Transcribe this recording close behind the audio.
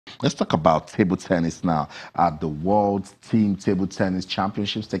Let's talk about table tennis now. The World Team Table Tennis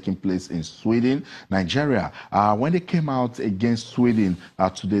Championships taking place in Sweden. Nigeria, when they came out against Sweden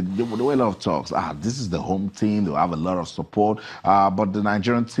today, there were a lot of talks. This is the home team. They'll have a lot of support. But the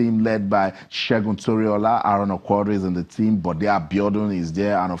Nigerian team led by Segun Toriola, Aaron Okwori is in the team, but Abiodun is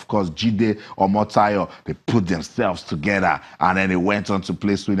there. And of course, Jide Omotayo, they put themselves together. And then they went on to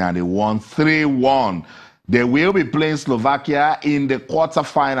play Sweden and they won 3-1. They will be playing Slovakia in the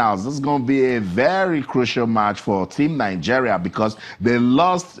quarterfinals. This is going to be a very crucial match for Team Nigeria because they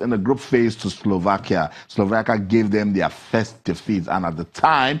lost in the group phase to Slovakia. Slovakia gave them their first defeat, and at the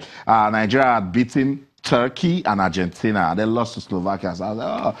time, Nigeria had beaten Turkey and Argentina. They lost to Slovakia. So I was like,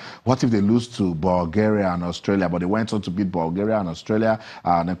 oh, what if they lose to Bulgaria and Australia? But they went on to beat Bulgaria and Australia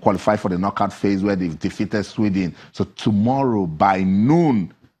and then qualify for the knockout phase where they've defeated Sweden. So tomorrow by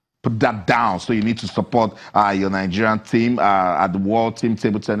noon, put that down. So you need to support your Nigerian team at the World Team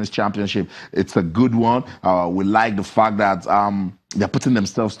Table Tennis Championship. It's a good one. We like the fact that they're putting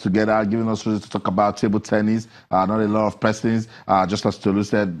themselves together, giving us reason to talk about table tennis. Not a lot of persons. Just as Tolu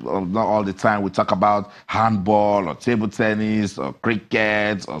said, not all the time we talk about handball or table tennis or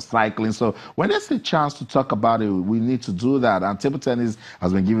cricket or cycling. So when there's a chance to talk about it, we need to do that. And table tennis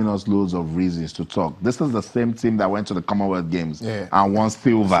has been giving us loads of reasons to talk. This is the same team that went to the Commonwealth Games and won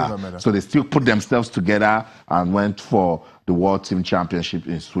silver. So they still put themselves together and went for the World Team Championship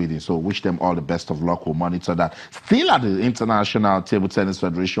in Sweden. So wish them all the best of luck. We'll monitor that. Still at the International Table Tennis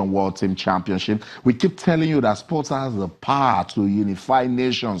Federation World Team Championship, we keep telling you that sports has the power to unify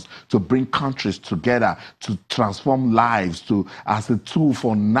nations, to bring countries together, to transform lives, to as a tool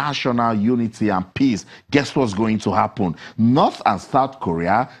for national unity and peace. Guess what's going to happen? North and South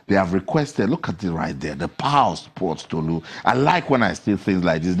Korea, they have requested, look at it right there, the power of sports, Tolu. I like when I see things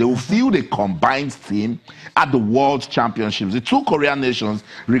like this. They will field a combined team at the World Championship. The two Korean nations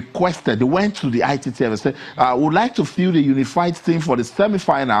requested, they went to the ITTF and said, would like to field a unified team for the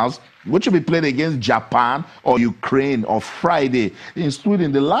semifinals, which will be played against Japan or Ukraine on Friday in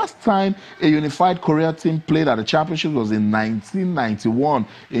Sweden. The last time a unified Korea team played at the championship was in 1991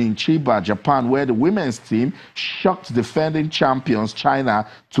 in Chiba, Japan, where the women's team shocked defending champions China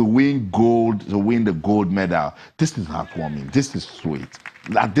to win gold, to win the gold medal. This is heartwarming. This is sweet.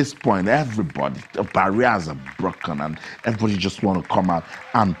 At this point, everybody, the barriers are broken and everybody just want to come out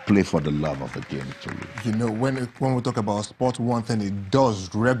and play for the love of the game. You know, when we talk about sport, one thing it does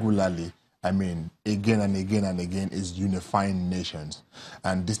regularly, I mean, again and again and again, is unifying nations.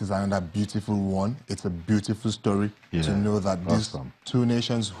 And this is another beautiful one. It's a beautiful story to know that these two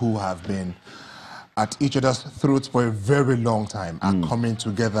nations who have been at each other's throats for a very long time are coming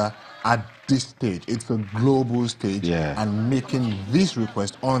together at this stage. It's a global stage and making this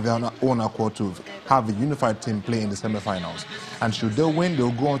request on their own accord to have a unified team play in the semifinals. And should they win,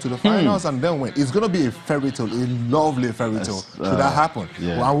 they'll go on to the finals and then win. It's going to be a fairy tale, a lovely fairy tale. Should that happen?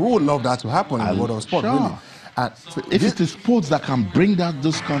 Well, we would love that to happen in the world of sport, really. So if it is sports that can bring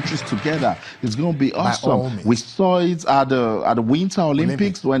those countries together, it's going to be awesome. We saw it at the Winter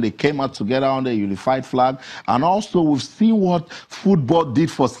Olympics when they came out together under a unified flag. And also we've seen what football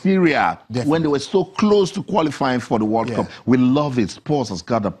did for Syria when they were so close to qualifying for the World Cup. We love it. Sports has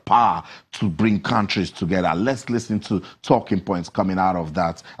got the power to bring countries together. Let's listen to talking points coming out of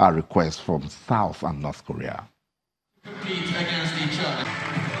that request from South and North Korea. Compete against each other.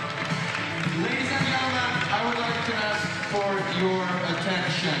 Ladies and gentlemen, I would like to ask for your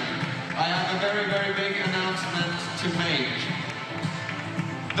attention. I have a very, very big announcement to make.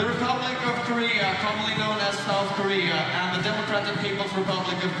 The Republic of Korea, commonly known as South Korea, and the Democratic People's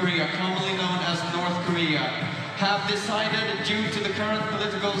Republic of Korea, commonly known as North Korea, have decided, due to the current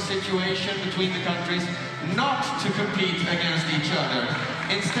political situation between the countries, not to compete against each other.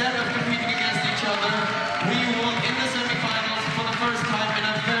 Instead of competing against each other, we will, in the semifinals, for the first time in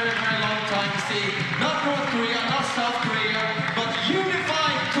a very, very long time, see not North Korea, not South Korea, but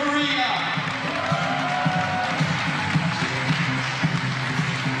unified Korea!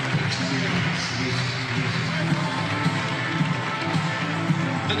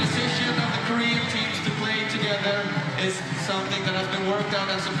 The decision of the Korean teams to play together is something that has been worked out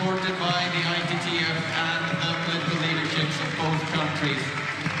and supported by the ITTF and the political leaderships of both countries.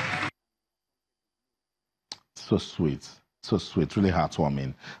 So sweet. So sweet, really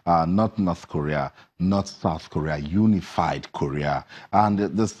heartwarming. Not North Korea, not South Korea, unified Korea. And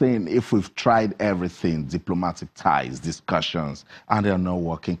the saying, if we've tried everything, diplomatic ties, discussions, and they're not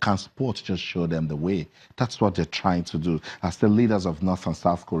working, can sport just show them the way? That's what they're trying to do. As the leaders of North and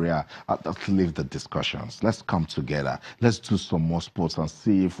South Korea, let's leave the discussions. Let's come together. Let's do some more sports and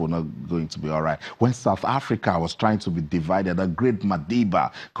see if we're not going to be all right. When South Africa was trying to be divided, a great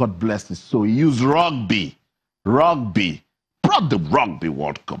Madiba, God bless his soul, he used rugby brought the Rugby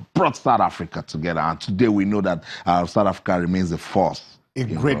World Cup, brought South Africa together, and today we know that South Africa remains a force. A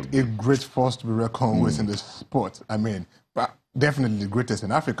great force to be reckoned with in the sport. I mean, definitely the greatest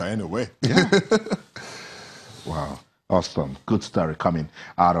in Africa anyway. Yeah. Wow. Awesome. Good story coming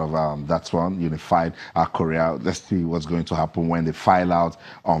out of that one, unified Korea. Let's see what's going to happen when they file out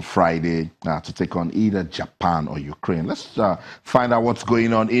on Friday to take on either Japan or Ukraine. Let's find out what's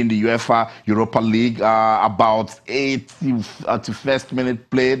going on in the UEFA Europa League. About 81st minute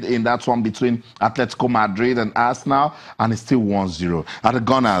played in that one between Atletico Madrid and Arsenal, and it's still 1-0. The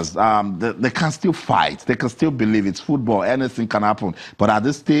Gunners, they can still fight. They can still believe it's football. Anything can happen. But at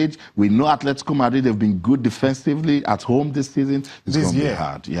this stage, we know Atletico Madrid, they've been good defensively at home this season. It's going to be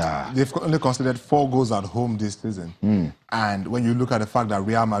hard. Yeah. They've only considered 4 goals at home this season. And when you look at the fact that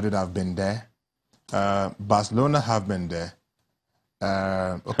Real Madrid have been there, Barcelona have been there.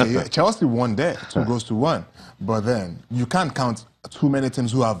 Chelsea won there, 2-1. But then you can't count too many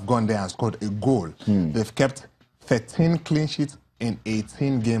teams who have gone there and scored a goal. They've kept 13 clean sheets in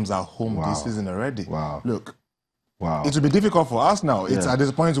 18 games at home this season already. Look, it will be difficult for us now. It's at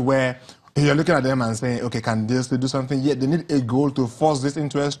this point where you're looking at them and saying, okay, can they still do something? Yeah, they need a goal to force this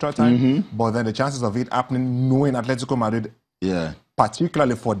into extra time. But then the chances of it happening, knowing Atletico Madrid,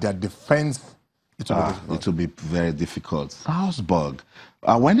 particularly for their defense, it will be very difficult. Salzburg,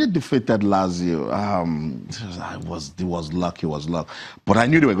 when they defeated Lazio, it was luck. But I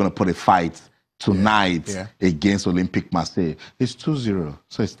knew they were going to put a fight tonight against Olympique Marseille. It's 2-0,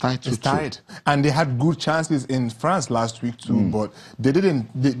 so it's tied 2-2. It's tied. And they had good chances in France last week too, but they didn't.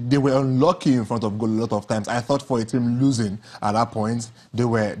 They were unlucky in front of goal a lot of times. I thought for a team losing at that point, they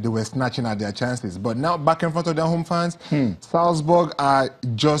were snatching at their chances. But now back in front of their home fans, Salzburg are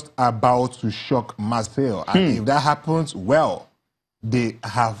just about to shock Marseille. And if that happens, well, they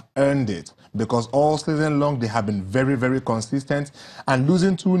have earned it, because all season long they have been very, very consistent. And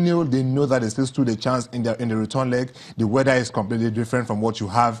losing 2-0, they know that they still stood a chance in the return leg. The weather is completely different from what you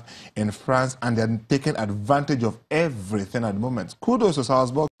have in France, and they're taking advantage of everything at the moment. Kudos to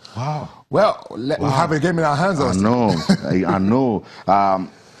Salzburg. Wow. Well, we have a game in our hands. I know.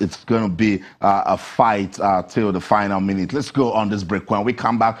 It's going to be a fight till the final minute. Let's go on this break. When we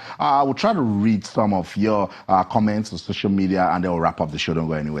come back, we'll try to read some of your comments on social media, and then we'll wrap up the show. Don't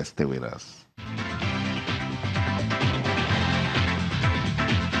go anywhere. Stay with us.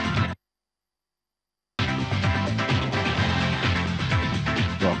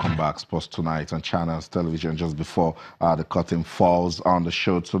 Welcome back. Sports Tonight on Channels Television. Just before the curtain falls on the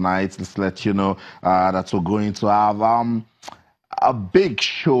show tonight, let's let you know that we're going to have a big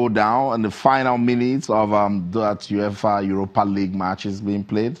showdown in the final minutes of that UEFA Europa League matches being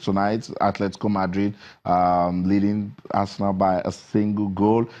played tonight. Atletico Madrid leading Arsenal by a single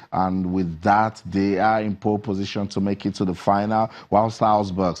goal, and with that, they are in pole position to make it to the final. While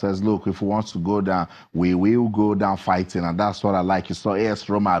Salzburg says, look, if we want to go down, we will go down fighting, and that's what I like. You saw AS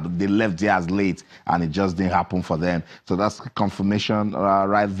Roma, they left theirs late, and it just didn't happen for them. So that's confirmation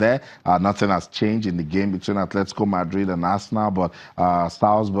right there. Nothing has changed in the game between Atletico Madrid and Arsenal, but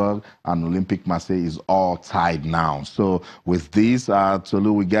Salzburg and Olympique Marseille is all tied now. So with this,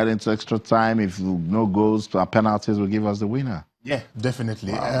 Tolu, we get into extra time. If no goals, penalties will give us the winner. Yeah,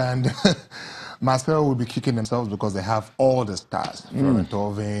 definitely. And Marseille will be kicking themselves because they have all the stars. Florent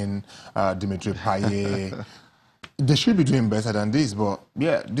Thauvin, Dimitri Payet. They should be doing better than this, but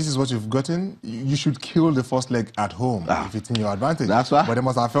yeah, this is what you've gotten. You should kill the first leg at home if it's in your advantage. That's why. But they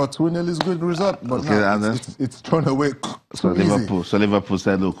must have felt 2-0 is a good result. But no, it's thrown away. So Liverpool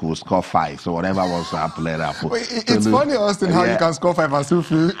said, look, we'll score 5. So whatever was to happen, let happen. It's funny, Austin, how you can score 5 and still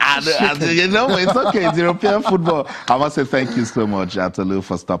feel you know, it's okay. It's European football. I must say thank you so much, Tolu,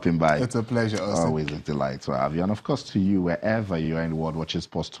 for stopping by. It's a pleasure, Austin. Always a delight to have you. And of course, to you, wherever you are in the world watching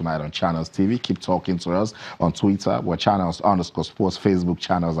Sports Tonight on Channels TV, keep talking to us on Twitter. We're Channels_Sports, Facebook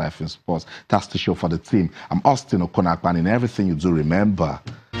Channels-Sports. That's the show for the team. I'm Austin Okonakpan. In everything you do, remember,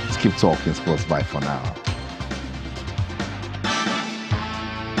 let's keep talking sports. Bye for now.